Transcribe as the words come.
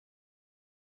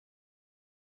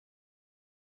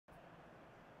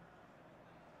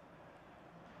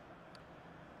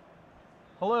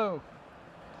Hello.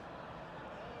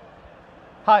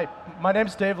 Hi, my name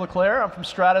is Dave LeClair. I'm from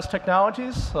Stratus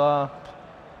Technologies.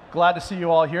 Glad to see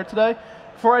you all here today.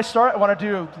 Before I start, I want to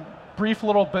do a brief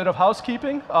little bit of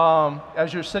housekeeping.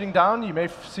 As you're sitting down, you may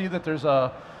see that there's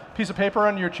a piece of paper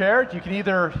on your chair. You can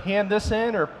either hand this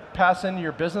in or pass in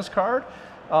your business card.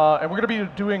 And we're going to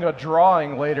be doing a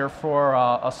drawing later for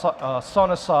a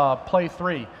Sonus Play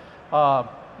 3.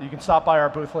 You can stop by our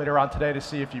booth later on today to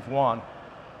see if you've won.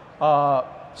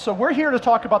 So we're here to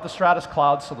talk about the Stratus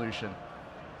Cloud solution.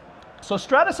 So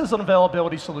Stratus is an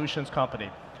availability solutions company.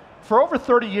 For over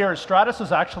 30 years, Stratus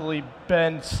has actually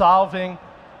been solving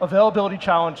availability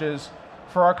challenges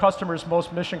for our customers'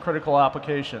 most mission-critical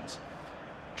applications.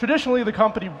 Traditionally, the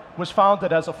company was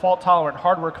founded as a fault-tolerant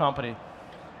hardware company.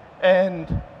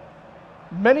 And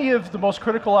many of the most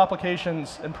critical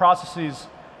applications and processes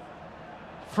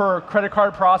for credit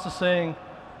card processing,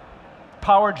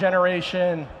 power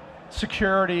generation,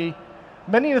 security,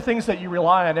 many of the things that you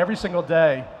rely on every single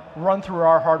day run through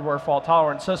our hardware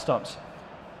fault-tolerant systems.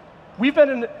 We've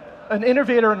been an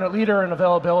innovator and a leader in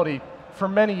availability for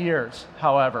many years,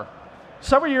 however.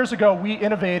 Several years ago, we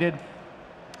innovated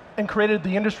and created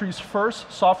the industry's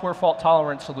first software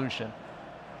fault-tolerant solution.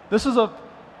 This is a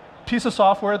piece of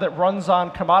software that runs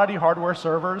on commodity hardware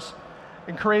servers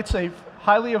and creates a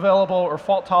highly available or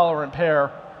fault-tolerant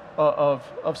pair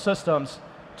of systems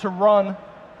to run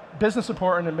business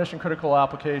important and mission-critical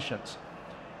applications.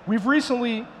 We've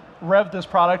recently revved this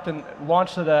product and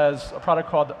launched it as a product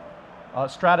called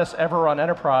Stratus Everrun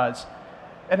Enterprise,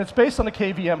 and it's based on the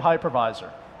KVM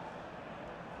hypervisor.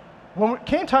 When it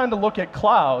came time to look at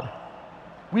cloud,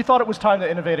 we thought it was time to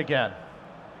innovate again.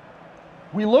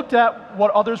 We looked at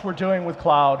what others were doing with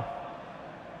cloud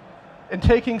and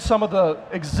taking some of the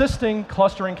existing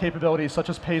clustering capabilities, such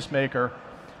as Pacemaker,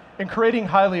 and creating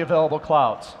highly available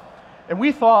clouds. And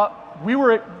we thought we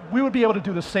would be able to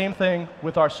do the same thing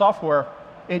with our software,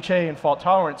 HA, and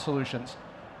fault-tolerant solutions.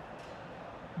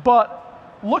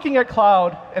 But looking at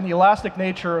cloud and the elastic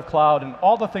nature of cloud and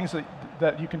all the things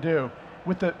that you can do,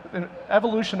 with the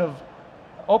evolution of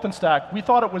OpenStack, we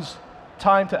thought it was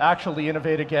time to actually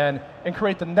innovate again and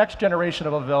create the next generation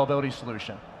of availability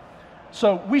solution.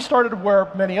 So we started where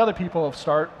many other people have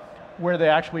started, where they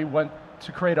actually went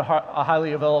to create a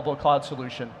highly available cloud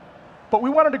solution. But we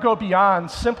wanted to go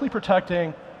beyond simply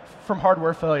protecting from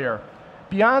hardware failure,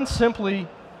 beyond simply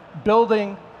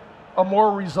building a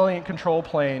more resilient control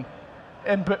plane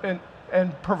and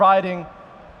providing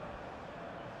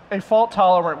a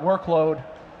fault-tolerant workload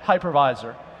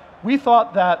hypervisor. We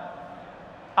thought that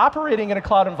operating in a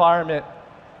cloud environment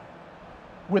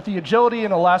with the agility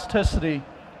and elasticity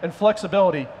and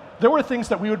flexibility, there were things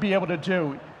that we would be able to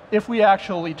do if we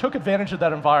actually took advantage of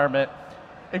that environment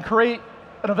and create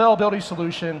an availability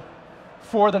solution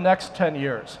for the next 10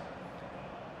 years.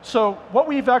 So what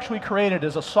we've actually created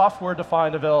is a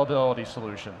software-defined availability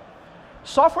solution.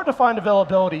 Software-defined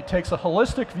availability takes a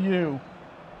holistic view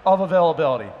of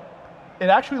availability. It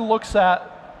actually looks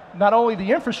at not only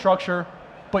the infrastructure,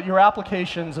 but your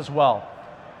applications as well.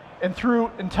 And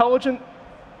through intelligent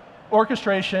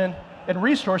orchestration and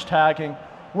resource tagging,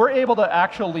 we're able to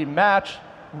actually match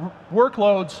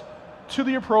workloads to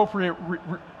the appropriate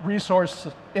resource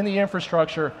in the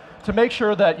infrastructure to make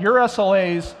sure that your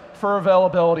SLAs for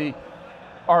availability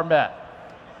are met.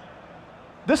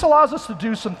 This allows us to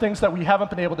do some things that we haven't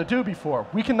been able to do before.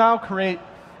 We can now create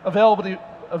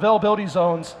availability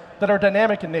zones that are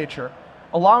dynamic in nature,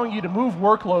 allowing you to move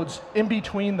workloads in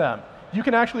between them. You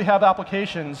can actually have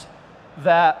applications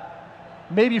that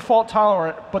may be fault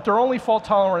tolerant, but they're only fault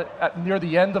tolerant near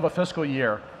the end of a fiscal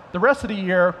year. The rest of the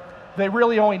year, they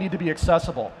really only need to be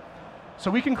accessible.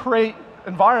 So we can create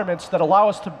environments that allow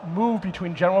us to move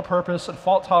between general purpose and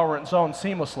fault tolerant zones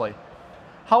seamlessly.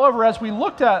 However, as we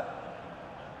looked at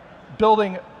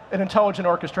building an intelligent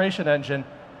orchestration engine,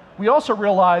 we also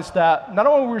realized that not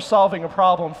only were we solving a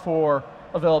problem for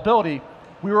availability,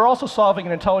 we were also solving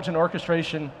an intelligent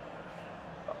orchestration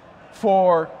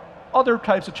for other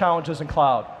types of challenges in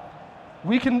cloud.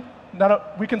 We can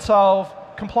solve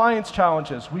compliance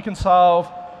challenges. We can solve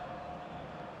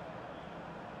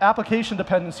application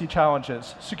dependency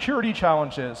challenges, security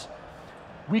challenges.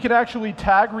 We can actually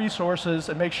tag resources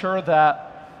and make sure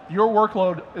that your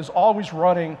workload is always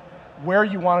running where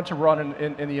you want it to run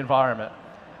in the environment.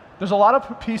 There's a lot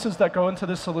of pieces that go into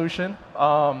this solution.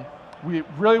 We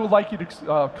really would like you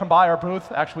to come by our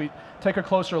booth, actually take a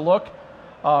closer look.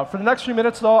 For the next few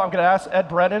minutes, though, I'm going to ask Ed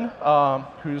Brennan,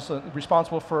 who's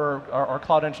responsible for our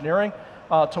cloud engineering,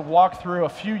 to walk through a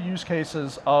few use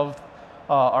cases of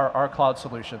our cloud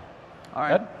solution. All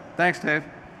right. Ed? Thanks, Dave.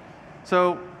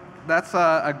 So that's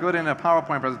a good in a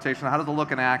PowerPoint presentation. How does it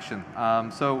look in action?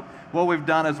 So what we've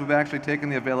done is we've actually taken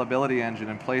the availability engine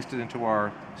and placed it into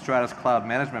our Stratus cloud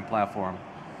management platform.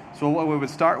 So what we would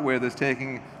start with is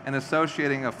taking and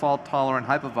associating a fault-tolerant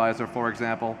hypervisor, for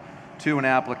example, to an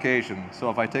application. So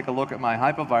if I take a look at my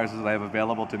hypervisors that I have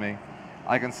available to me,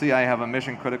 I can see I have a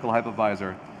mission-critical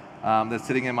hypervisor that's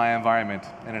sitting in my environment,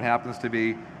 and it happens to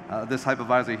be this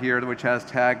hypervisor here, which has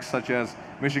tags such as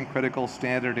mission-critical,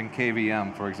 standard, and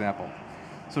KVM, for example.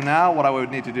 So now what I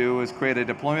would need to do is create a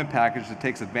deployment package that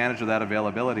takes advantage of that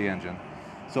availability engine.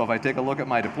 So if I take a look at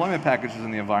my deployment packages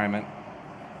in the environment,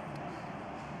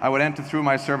 I would enter through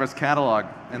my service catalog,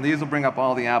 and these will bring up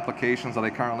all the applications that I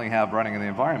currently have running in the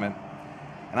environment,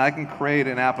 and I can create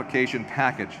an application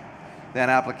package. That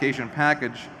application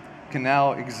package can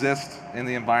now exist in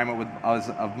the environment with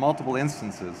of multiple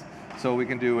instances. So we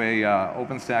can do a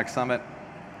OpenStack Summit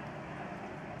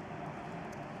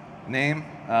name.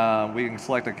 We can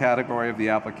select a category of the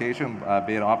application,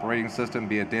 be it operating system,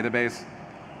 be it database.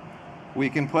 We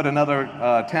can put another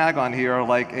tag on here,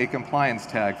 like a compliance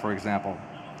tag, for example.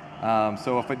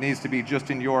 So if it needs to be just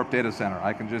in Europe data center,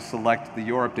 I can just select the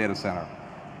Europe data center.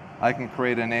 I can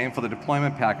create a name for the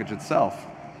deployment package itself.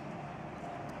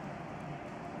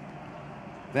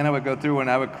 Then I would go through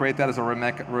and I would create that as a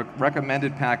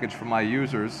recommended package for my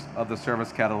users of the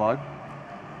service catalog.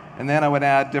 And then I would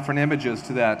add different images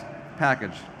to that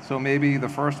package. So maybe the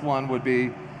first one would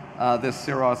be this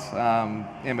Stratus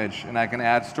image, and I can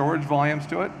add storage volumes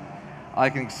to it. I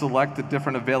can select the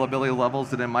different availability levels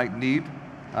that it might need.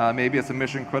 Maybe it's a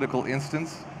mission critical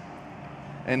instance,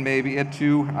 and maybe it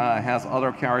too has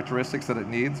other characteristics that it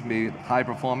needs, be it high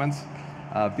performance,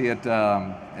 be it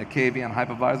a KVM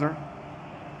hypervisor.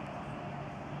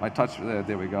 My touch,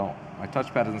 there we go. My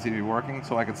touchpad doesn't seem to be working,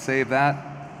 so I could save that.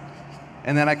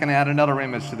 And then I can add another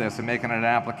image to this and make it an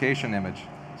application image.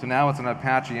 So now it's an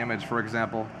Apache image, for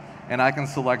example, and I can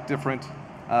select different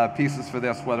pieces for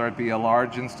this, whether it be a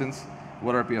large instance,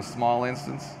 whether it be a small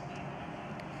instance.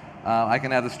 I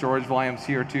can add the storage volumes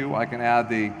here too. I can add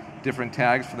the different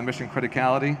tags for the mission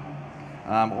criticality,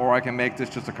 or I can make this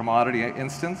just a commodity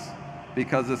instance.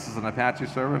 Because this is an Apache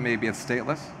server, maybe it's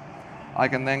stateless. I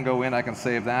can then go in, I can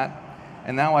save that,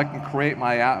 and now I can create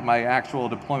my actual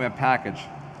deployment package.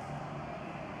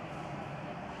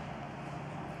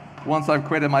 Once I've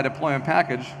created my deployment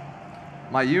package,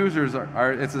 my users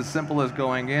it's as simple as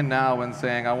going in now and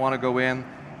saying, I want to go in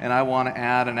and I want to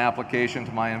add an application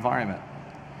to my environment.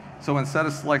 So instead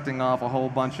of selecting off a whole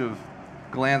bunch of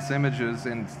glance images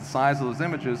and the size of those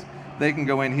images, they can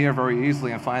go in here very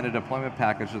easily and find a deployment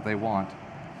package that they want.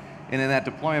 And in that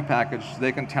deployment package,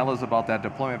 they can tell us about that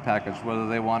deployment package, whether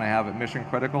they want to have it mission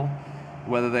critical,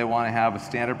 whether they want to have a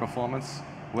standard performance,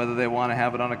 whether they want to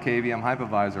have it on a KVM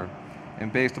hypervisor.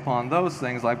 And based upon those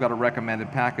things, I've got a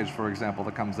recommended package, for example,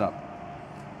 that comes up.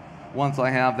 Once I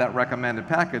have that recommended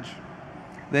package,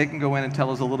 they can go in and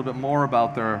tell us a little bit more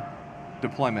about their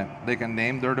deployment. They can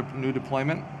name their new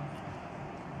deployment.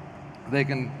 They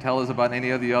can tell us about any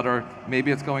of the other,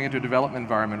 maybe it's going into a development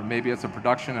environment, or maybe it's a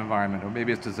production environment, or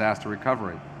maybe it's disaster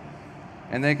recovery.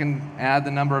 And they can add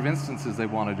the number of instances they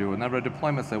want to do, a number of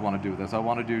deployments they want to do this. I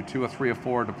want to do 2 or 3 or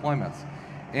 4 deployments.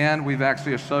 And we've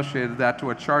actually associated that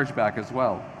to a chargeback as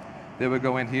well. They would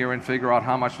go in here and figure out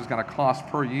how much it's going to cost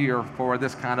per year for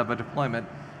this kind of a deployment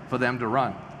for them to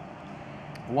run.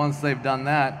 Once they've done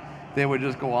that, they would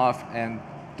just go off and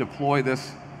deploy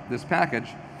this package,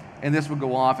 and this would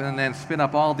go off and then spin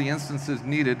up all the instances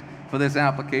needed for this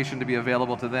application to be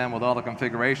available to them with all the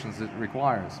configurations it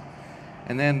requires.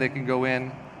 And then they can go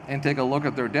in and take a look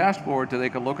at their dashboard to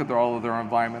take a look at all of their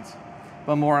environments.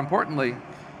 But more importantly,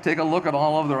 take a look at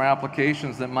all of their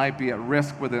applications that might be at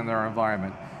risk within their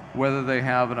environment, whether they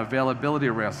have an availability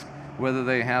risk, whether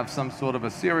they have some sort of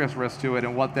a serious risk to it,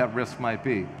 and what that risk might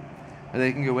be. And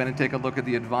they can go in and take a look at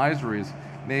the advisories.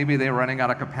 Maybe they're running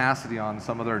out of capacity on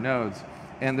some of their nodes,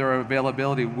 and their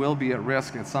availability will be at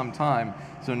risk at some time.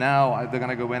 So now they're going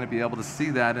to go in and be able to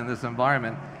see that in this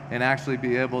environment and actually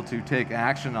be able to take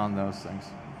action on those things.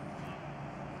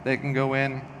 They can go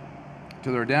in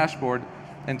to their dashboard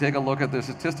and take a look at the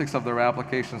statistics of their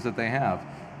applications that they have.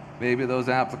 Maybe those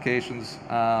applications,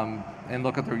 and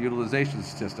look at their utilization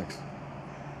statistics.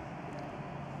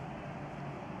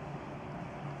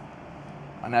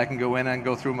 And I can go in and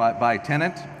go through by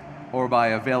tenant, or by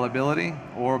availability,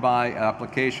 or by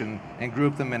application, and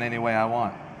group them in any way I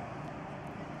want.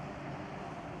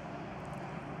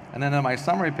 And then on my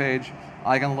summary page,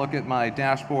 I can look at my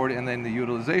dashboard and then the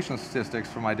utilization statistics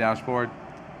for my dashboard.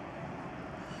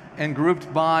 And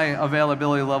grouped by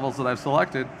availability levels that I've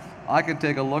selected, I can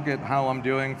take a look at how I'm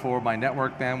doing for my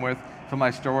network bandwidth, for my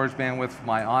storage bandwidth, for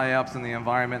my IOPS in the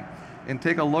environment, and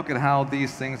take a look at how these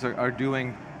things are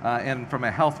doing and from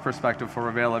a health perspective for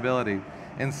availability,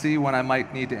 and see when I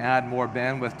might need to add more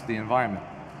bandwidth to the environment.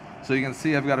 So you can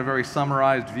see I've got a very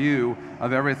summarized view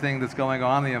of everything that's going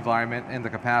on in the environment and the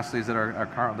capacities that are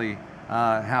currently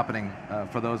happening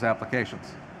for those applications.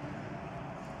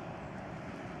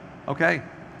 Okay,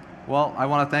 well, I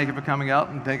want to thank you for coming out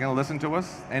and taking a listen to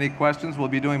us. Any questions? We'll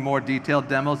be doing more detailed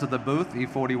demos at the booth,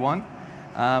 E41.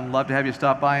 Love to have you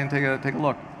stop by and take a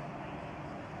look.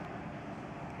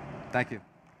 Thank you.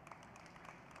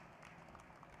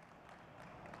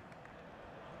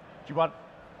 Do you want?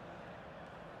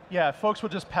 Yeah, if folks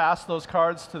would just pass those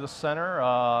cards to the center.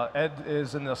 Ed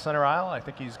is in the center aisle. I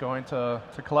think he's going to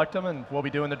collect them, and we'll be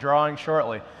doing the drawing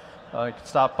shortly. You can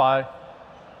stop by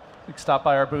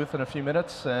our booth in a few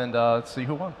minutes and see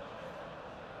who won.